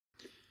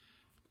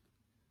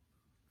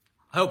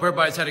I hope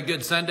everybody's had a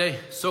good Sunday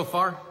so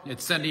far.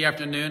 It's Sunday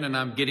afternoon and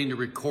I'm getting to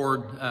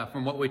record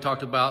from what we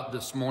talked about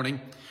this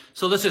morning.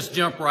 So let's just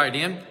jump right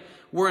in.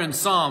 We're in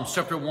Psalms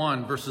chapter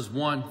 1, verses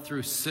 1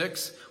 through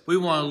 6. We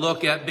want to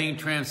look at being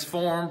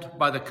transformed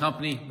by the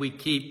company we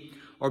keep,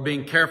 or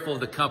being careful of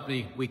the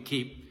company we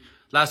keep.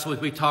 Last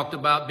week we talked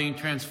about being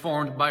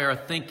transformed by our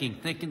thinking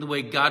the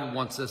way God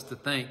wants us to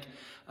think,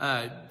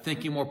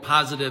 thinking more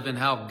positive in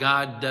how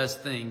God does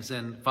things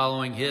and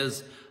following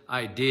His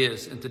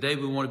ideas. And today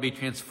we want to be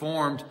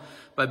transformed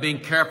by being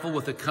careful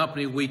with the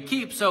company we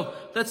keep. So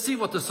let's see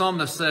what the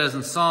psalmist says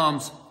in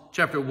Psalms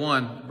chapter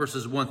 1,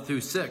 verses 1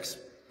 through 6.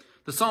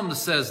 The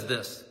psalmist says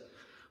this: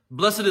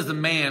 "Blessed is the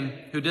man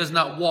who does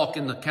not walk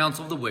in the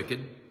counsel of the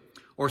wicked,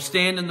 or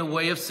stand in the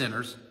way of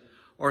sinners,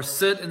 or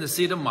sit in the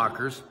seat of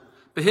mockers,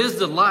 but his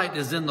delight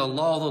is in the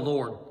law of the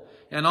Lord,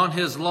 and on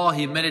his law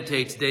he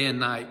meditates day and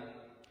night.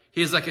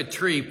 He is like a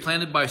tree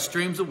planted by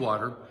streams of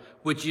water,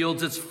 which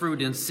yields its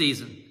fruit in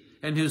season,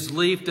 and whose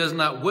leaf does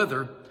not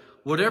wither.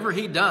 Whatever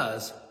he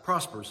does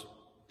prospers.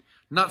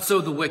 Not so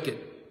the wicked.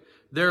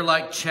 They're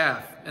like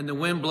chaff, and the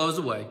wind blows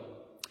away.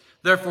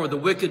 Therefore the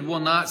wicked will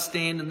not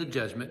stand in the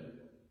judgment,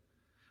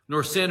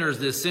 nor sinners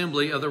the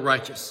assembly of the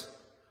righteous.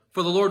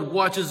 For the Lord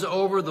watches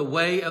over the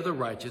way of the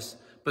righteous,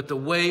 but the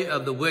way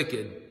of the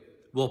wicked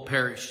will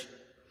perish."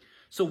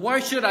 So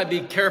why should I be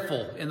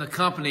careful in the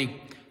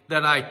company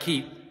that I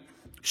keep?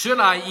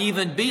 Should I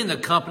even be in the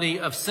company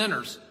of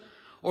sinners,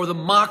 or the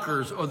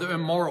mockers, or the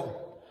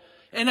immoral?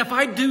 And if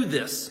I do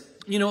this,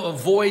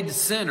 avoid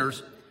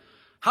sinners,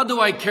 how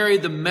do I carry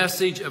the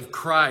message of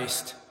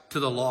Christ to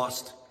the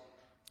lost?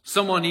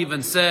 Someone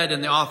even said,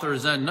 and the author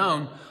is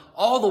unknown,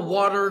 all the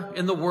water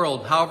in the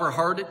world, however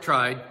hard it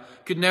tried,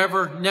 could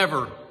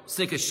never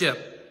sink a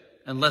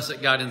ship unless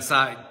it got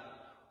inside.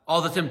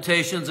 All the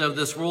temptations of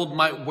this world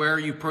might wear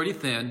you pretty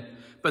thin,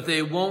 but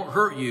they won't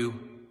hurt you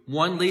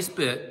one least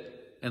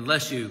bit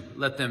unless you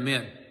let them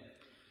in.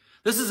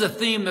 This is a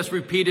theme that's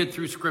repeated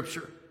through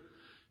Scripture.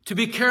 To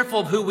be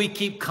careful of who we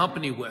keep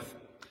company with,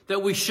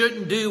 that we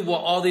shouldn't do what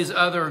all these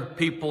other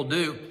people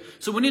do.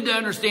 So we need to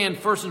understand,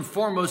 first and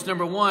foremost,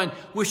 number one,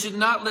 we should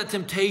not let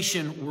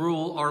temptation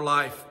rule our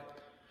life.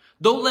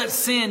 Don't let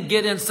sin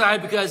get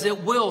inside, because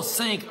it will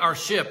sink our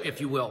ship,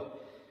 if you will.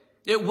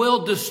 It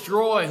will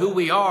destroy who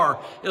we are.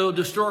 It will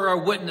destroy our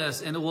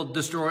witness, and it will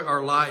destroy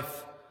our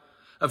life.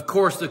 Of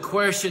course, the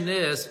question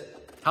is,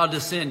 how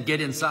does sin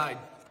get inside?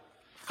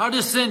 How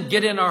does sin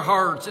get in our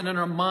hearts and in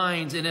our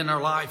minds and in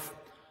our life?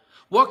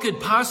 What could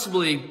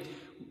possibly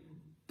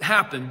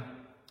happen,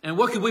 and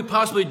what could we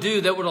possibly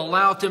do that would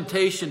allow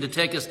temptation to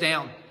take us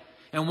down?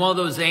 And one of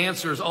those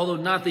answers, although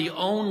not the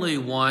only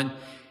one,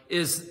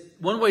 is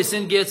one way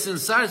sin gets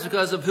inside is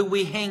because of who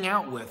we hang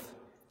out with.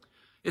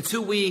 It's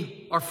who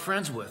we are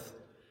friends with.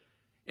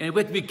 And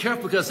we have to be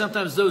careful, because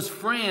sometimes those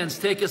friends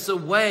take us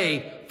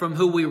away from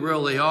who we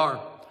really are.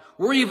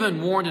 We're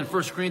even warned in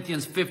 1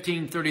 Corinthians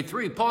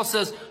 15:33. Paul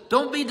says,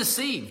 don't be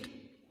deceived.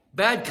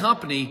 Bad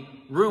company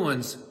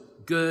ruins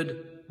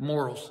good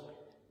morals.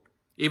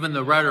 Even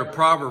the writer of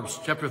Proverbs,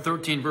 chapter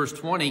 13, verse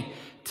 20,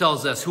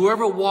 tells us,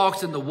 whoever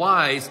walks in the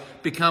wise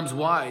becomes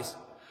wise,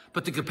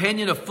 but the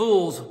companion of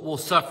fools will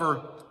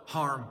suffer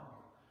harm.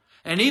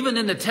 And even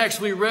in the text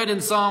we read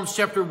in Psalms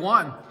chapter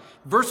 1,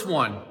 verse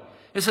 1,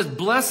 it says,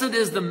 blessed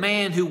is the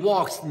man who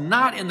walks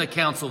not in the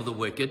counsel of the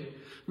wicked,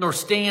 nor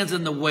stands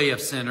in the way of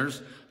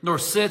sinners, nor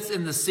sits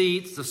in the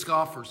seats of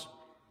scoffers.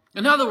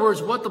 In other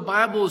words, what the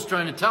Bible is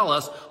trying to tell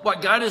us,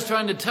 what God is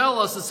trying to tell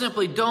us, is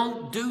simply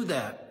don't do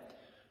that.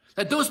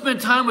 That don't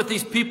spend time with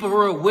these people who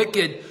are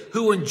wicked,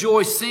 who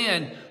enjoy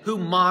sin, who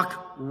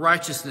mock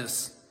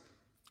righteousness.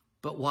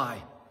 But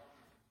why?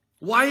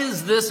 Why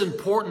is this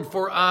important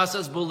for us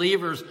as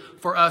believers,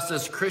 for us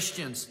as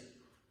Christians?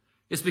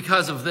 It's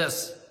because of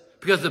this.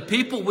 Because the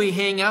people we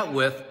hang out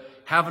with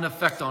have an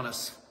effect on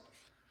us.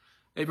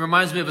 It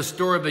reminds me of a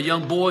story of a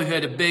young boy who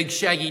had a big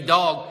shaggy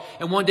dog.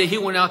 And one day he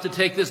went out to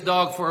take this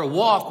dog for a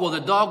walk. Well,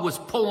 the dog was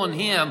pulling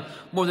him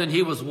more than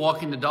he was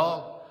walking the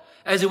dog.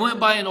 As he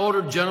went by an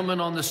older gentleman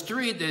on the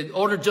street, the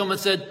older gentleman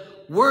said,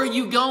 "Where are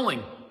you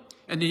going?"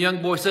 And the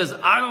young boy says,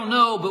 "I don't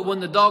know, but when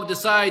the dog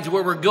decides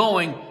where we're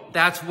going,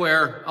 that's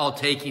where I'll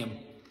take him."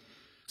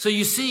 So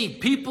you see,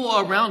 people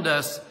around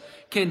us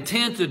can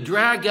tend to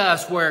drag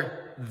us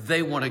where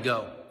they want to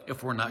go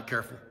if we're not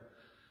careful.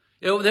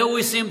 They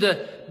always seem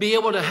to be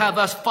able to have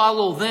us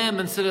follow them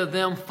instead of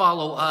them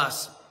follow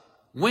us.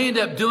 We end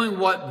up doing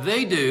what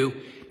they do,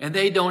 and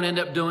they don't end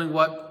up doing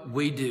what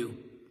we do.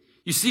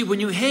 You see, when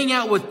you hang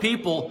out with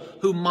people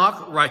who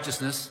mock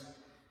righteousness,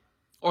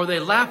 or they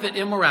laugh at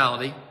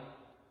immorality,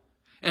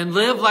 and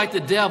live like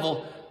the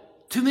devil,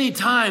 too many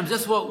times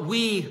that's what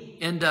we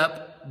end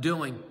up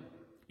doing.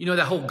 You know,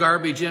 that whole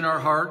garbage in our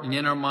heart and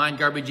in our mind,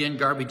 garbage in,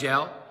 garbage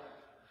out.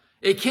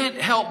 It can't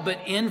help but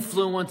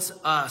influence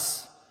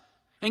us.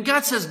 And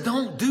God says,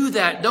 don't do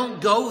that. Don't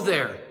go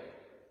there.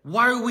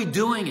 Why are we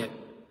doing it?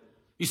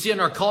 You see, in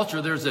our culture,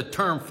 there's a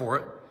term for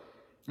it.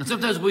 And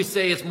sometimes we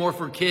say it's more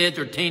for kids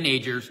or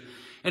teenagers.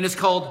 And it's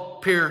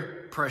called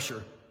peer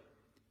pressure.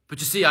 But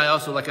you see,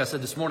 like I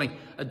said this morning,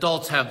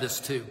 adults have this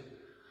too.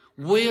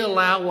 We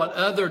allow what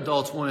other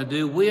adults want to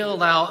do. We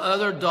allow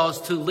other adults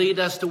to lead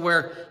us to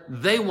where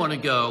they want to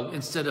go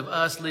instead of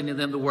us leading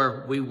them to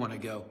where we want to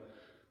go.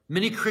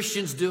 Many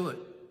Christians do it.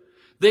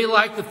 They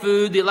like the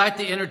food, they like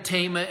the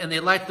entertainment, and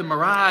they like the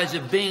mirage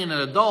of being an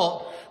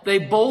adult. They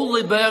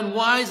boldly but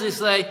unwisely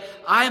say,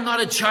 I am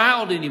not a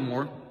child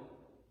anymore.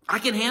 I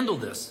can handle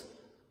this.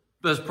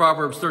 But as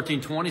Proverbs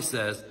 13:20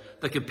 says,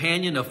 the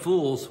companion of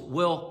fools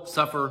will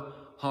suffer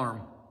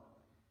harm.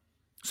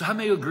 So how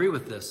many agree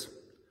with this?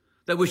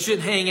 That we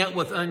shouldn't hang out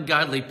with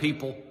ungodly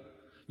people.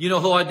 You know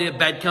the whole idea,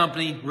 bad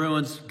company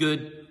ruins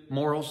good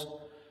morals.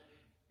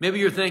 Maybe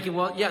you're thinking,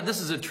 well, yeah, this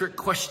is a trick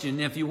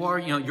question. If you are,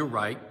 you're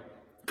right.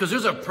 Because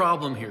there's a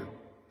problem here.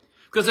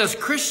 Because as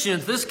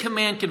Christians, this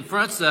command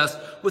confronts us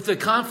with the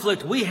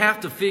conflict we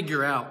have to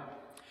figure out.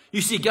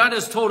 You see, God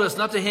has told us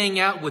not to hang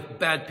out with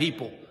bad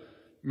people.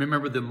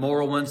 Remember the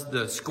moral ones,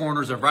 the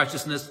scorners of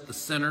righteousness, the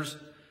sinners.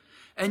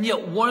 And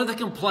yet one of the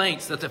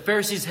complaints that the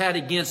Pharisees had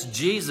against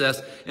Jesus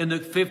in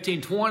Luke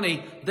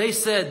 15:20, they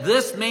said,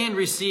 this man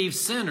receives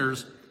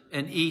sinners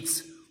and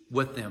eats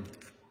with them.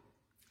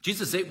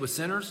 Jesus ate with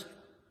sinners?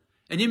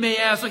 And you may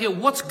ask, okay,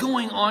 what's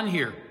going on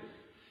here?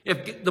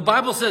 If the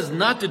Bible says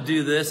not to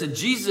do this and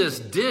Jesus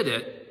did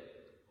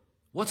it,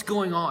 what's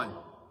going on?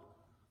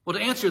 Well,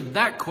 to answer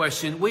that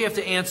question, we have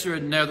to answer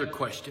another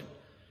question.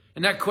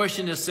 And that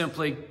question is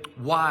simply,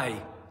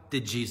 why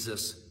did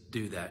Jesus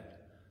do that?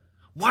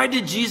 Why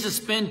did Jesus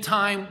spend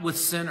time with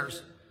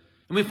sinners?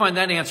 And we find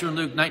that answer in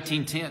Luke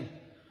 19:10,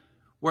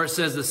 where it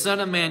says, the Son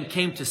of Man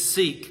came to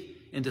seek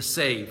and to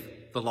save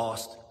the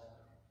lost.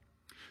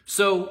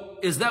 So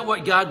is that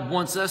what God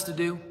wants us to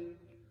do?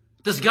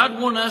 Does God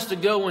want us to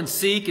go and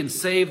seek and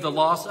save the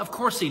lost? Of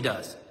course he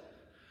does.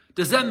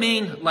 Does that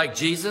mean, like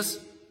Jesus,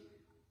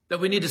 that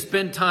we need to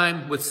spend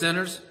time with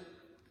sinners?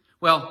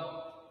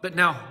 Well, but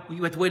now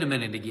you have to wait a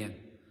minute again.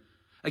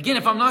 Again,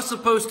 if I'm not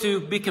supposed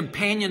to be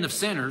companion of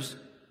sinners,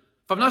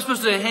 if I'm not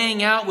supposed to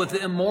hang out with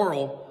the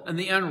immoral and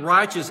the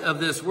unrighteous of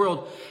this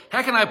world,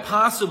 how can I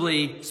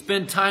possibly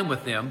spend time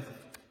with them,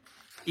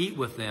 eat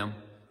with them,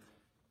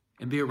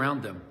 and be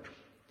around them?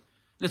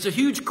 And it's a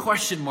huge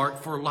question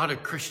mark for a lot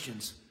of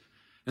Christians.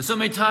 And so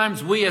many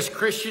times we as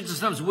Christians, and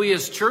sometimes we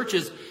as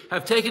churches,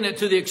 have taken it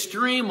to the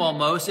extreme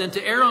almost, and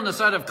to err on the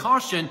side of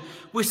caution,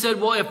 we said,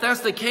 well, if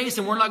that's the case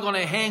and we're not going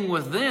to hang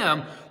with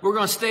them, we're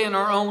going to stay in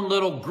our own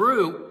little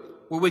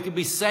group where we can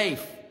be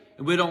safe,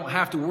 and we don't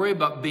have to worry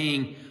about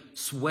being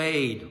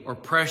swayed or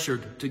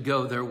pressured to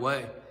go their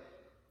way.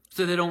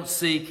 So they don't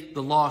seek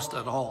the lost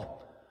at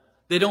all.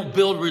 They don't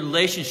build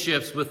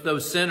relationships with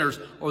those sinners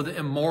or the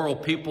immoral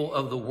people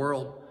of the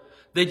world.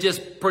 They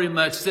just pretty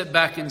much sit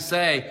back and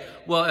say,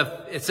 well,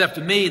 if it's up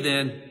to me,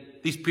 then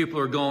these people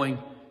are going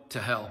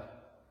to hell.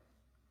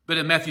 But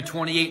in Matthew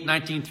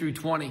 28:19 through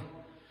 20,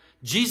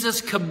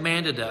 Jesus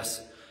commanded us.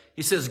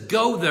 He says,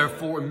 go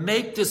therefore and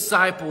make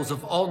disciples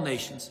of all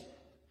nations,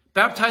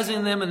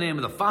 baptizing them in the name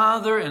of the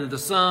Father and of the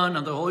Son and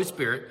of the Holy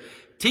Spirit,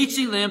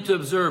 teaching them to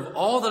observe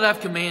all that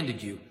I've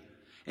commanded you.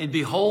 And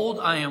behold,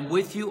 I am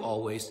with you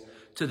always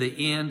to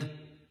the end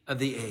of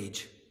the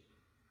age.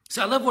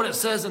 So I love what it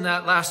says in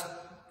that last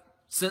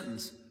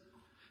sentence.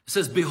 It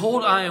says,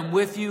 behold, I am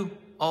with you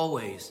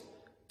always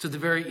to the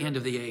very end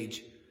of the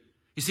age.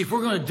 You see, if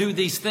we're going to do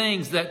these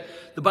things that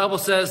the Bible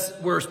says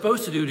we're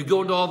supposed to do, to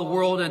go into all the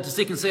world and to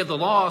seek and save the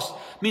lost,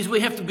 means we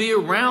have to be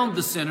around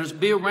the sinners,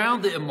 be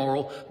around the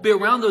immoral, be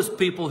around those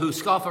people who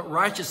scoff at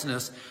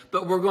righteousness,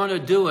 but we're going to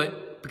do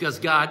it because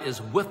God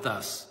is with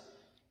us.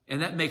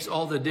 And that makes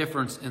all the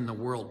difference in the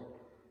world.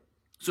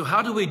 So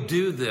how do we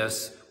do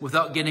this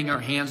without getting our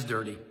hands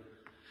dirty?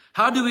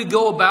 How do we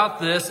go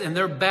about this and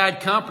their bad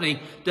company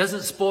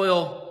doesn't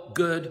spoil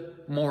good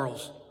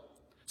morals?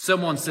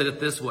 Someone said it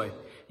this way.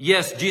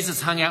 Yes,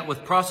 Jesus hung out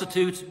with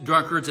prostitutes,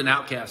 drunkards, and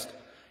outcasts.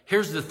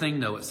 Here's the thing,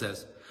 though, it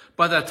says.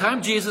 By the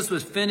time Jesus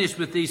was finished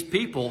with these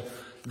people,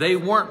 they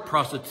weren't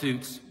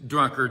prostitutes,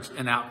 drunkards,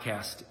 and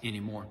outcasts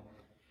anymore.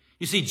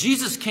 You see,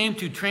 Jesus came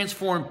to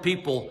transform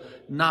people,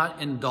 not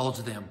indulge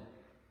them.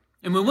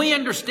 And when we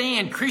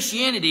understand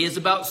Christianity is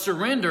about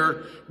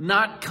surrender,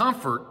 not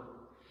comfort,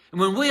 and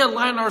when we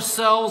align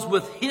ourselves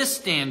with his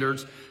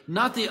standards,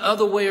 not the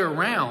other way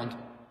around,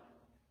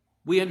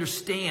 we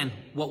understand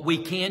what we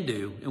can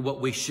do and what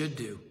we should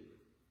do.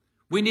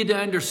 We need to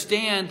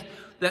understand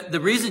that the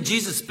reason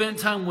Jesus spent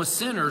time with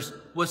sinners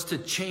was to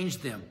change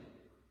them.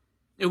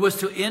 It was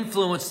to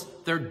influence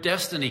their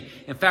destiny.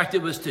 In fact,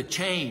 it was to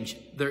change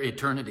their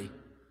eternity.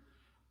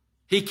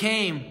 He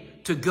came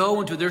to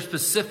go into their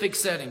specific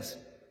settings,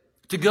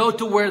 to go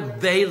to where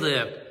they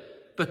lived,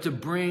 but to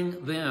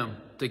bring them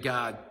to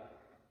God.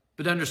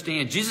 But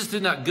understand, Jesus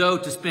did not go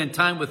to spend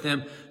time with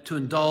them to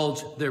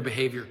indulge their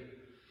behavior.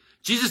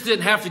 Jesus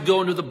didn't have to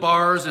go into the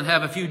bars and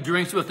have a few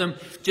drinks with them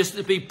just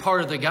to be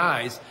part of the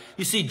guys.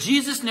 You see,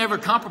 Jesus never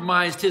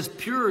compromised his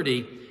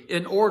purity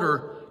in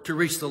order to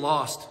reach the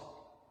lost.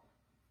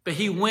 But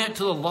he went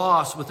to the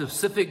lost with a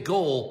specific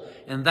goal,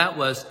 and that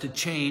was to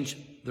change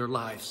their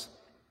lives.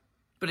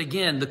 But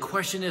again, the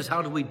question is,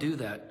 how do we do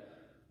that?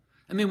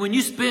 I mean, when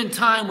you spend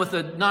time with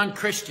a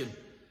non-Christian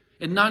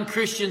in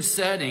non-Christian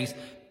settings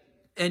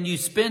and you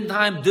spend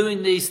time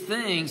doing these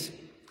things,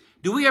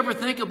 do we ever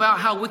think about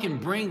how we can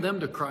bring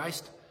them to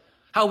Christ?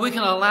 How we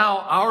can allow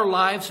our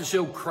lives to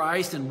show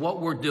Christ in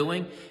what we're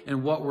doing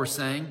and what we're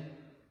saying?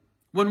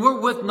 When we're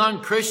with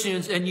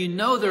non-Christians and you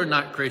know they're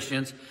not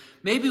Christians,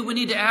 maybe we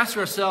need to ask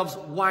ourselves,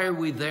 why are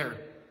we there?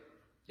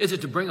 Is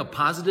it to bring a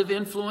positive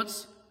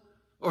influence,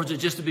 or is it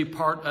just to be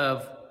part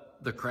of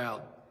the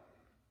crowd?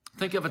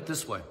 Think of it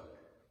this way.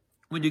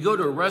 When you go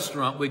to a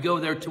restaurant, we go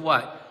there to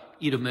what?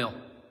 Eat a meal.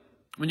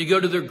 When you go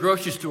to the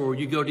grocery store,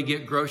 you go to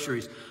get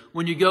groceries.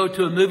 When you go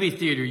to a movie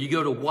theater, you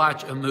go to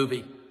watch a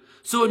movie.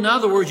 So in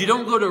other words, you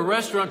don't go to a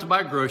restaurant to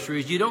buy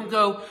groceries. You don't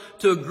go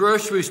to a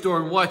grocery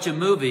store and watch a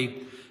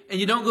movie. And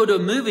you don't go to a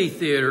movie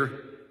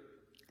theater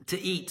to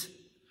eat.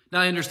 Now,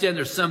 I understand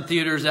there's some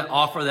theaters that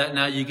offer that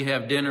now. You can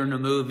have dinner and a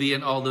movie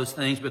and all those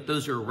things, but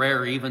those are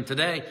rare even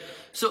today.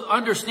 So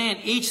understand,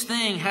 each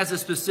thing has a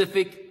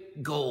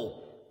specific goal,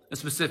 a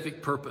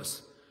specific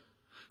purpose.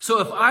 So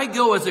if I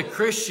go as a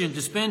Christian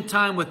to spend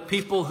time with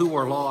people who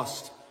are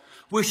lost,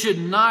 we should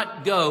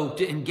not go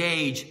to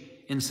engage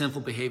in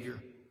sinful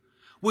behavior.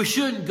 We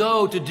shouldn't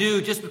go to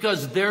do just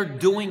because they're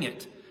doing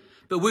it,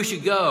 but we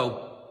should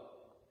go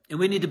and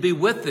we need to be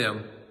with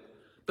them,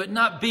 but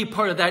not be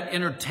part of that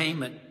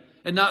entertainment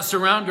and not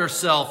surround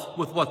ourselves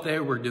with what they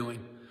were doing.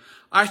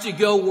 I should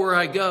go where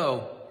I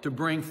go to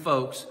bring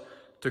folks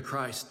to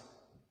Christ.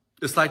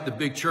 It's like the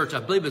big church. I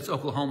believe it's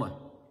Oklahoma.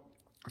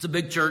 It's a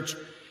big church,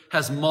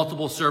 has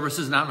multiple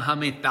services, and I don't know how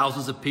many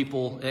thousands of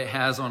people it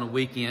has on a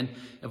weekend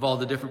of all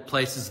the different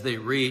places they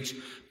reach.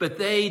 But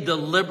they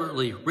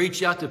deliberately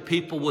reach out to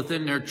people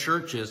within their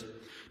churches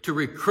to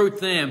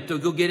recruit them to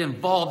go get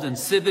involved in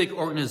civic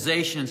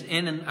organizations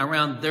in and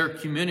around their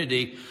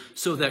community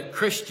so that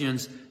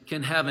Christians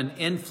can have an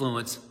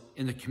influence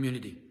in the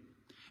community.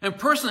 And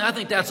personally, I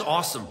think that's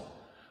awesome.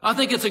 I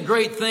think it's a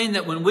great thing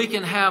that when we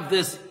can have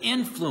this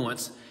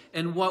influence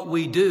in what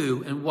we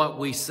do and what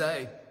we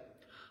say.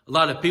 A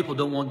lot of people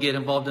don't want to get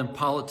involved in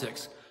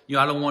politics.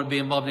 I don't want to be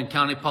involved in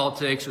county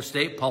politics or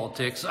state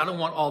politics. I don't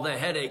want all the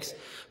headaches.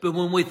 But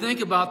when we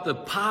think about the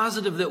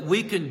positive that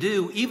we can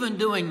do, even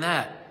doing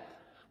that,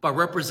 by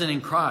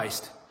representing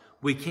Christ,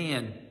 we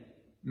can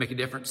make a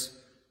difference.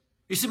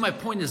 You see, my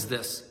point is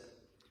this.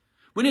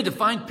 We need to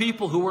find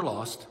people who are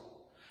lost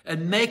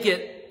and make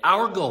it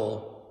our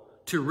goal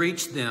to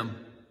reach them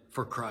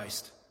for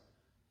Christ.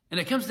 And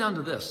it comes down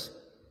to this.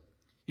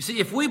 You see,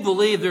 if we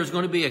believe there's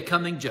going to be a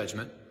coming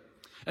judgment,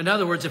 in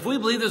other words, if we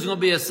believe there's going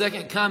to be a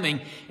second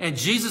coming and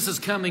Jesus is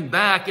coming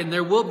back and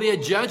there will be a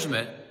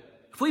judgment,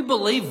 if we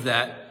believe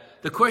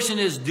that, the question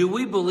is, do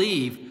we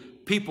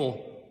believe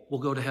people will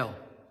go to hell?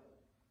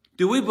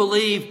 Do we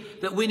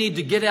believe that we need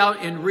to get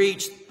out and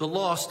reach the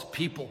lost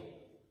people?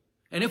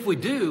 And if we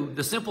do,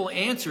 the simple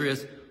answer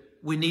is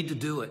we need to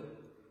do it.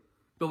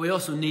 But we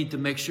also need to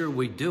make sure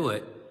we do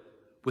it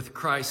with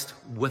Christ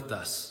with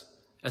us,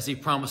 as he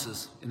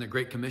promises in the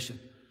Great Commission,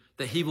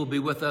 that he will be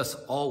with us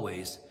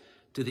always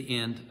to the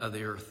end of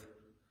the earth.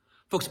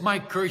 Folks, my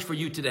courage for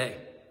you today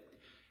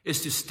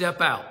is to step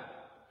out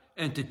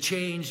and to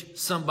change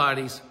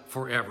somebody's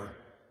forever.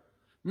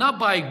 Not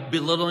by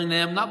belittling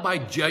them, not by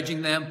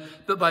judging them,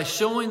 but by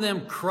showing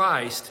them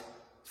Christ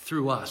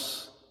through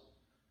us.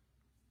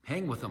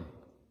 Hang with them.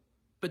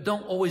 But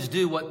don't always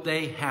do what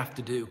they have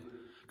to do,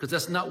 because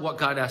that's not what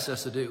God asks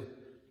us to do.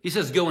 He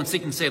says, go and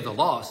seek and save the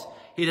lost.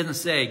 He doesn't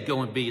say,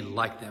 go and be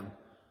like them.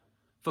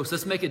 Folks,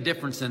 let's make a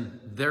difference in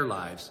their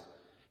lives,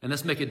 and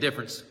let's make a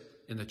difference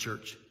in the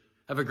church.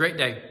 Have a great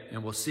day,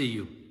 and we'll see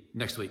you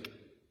next week.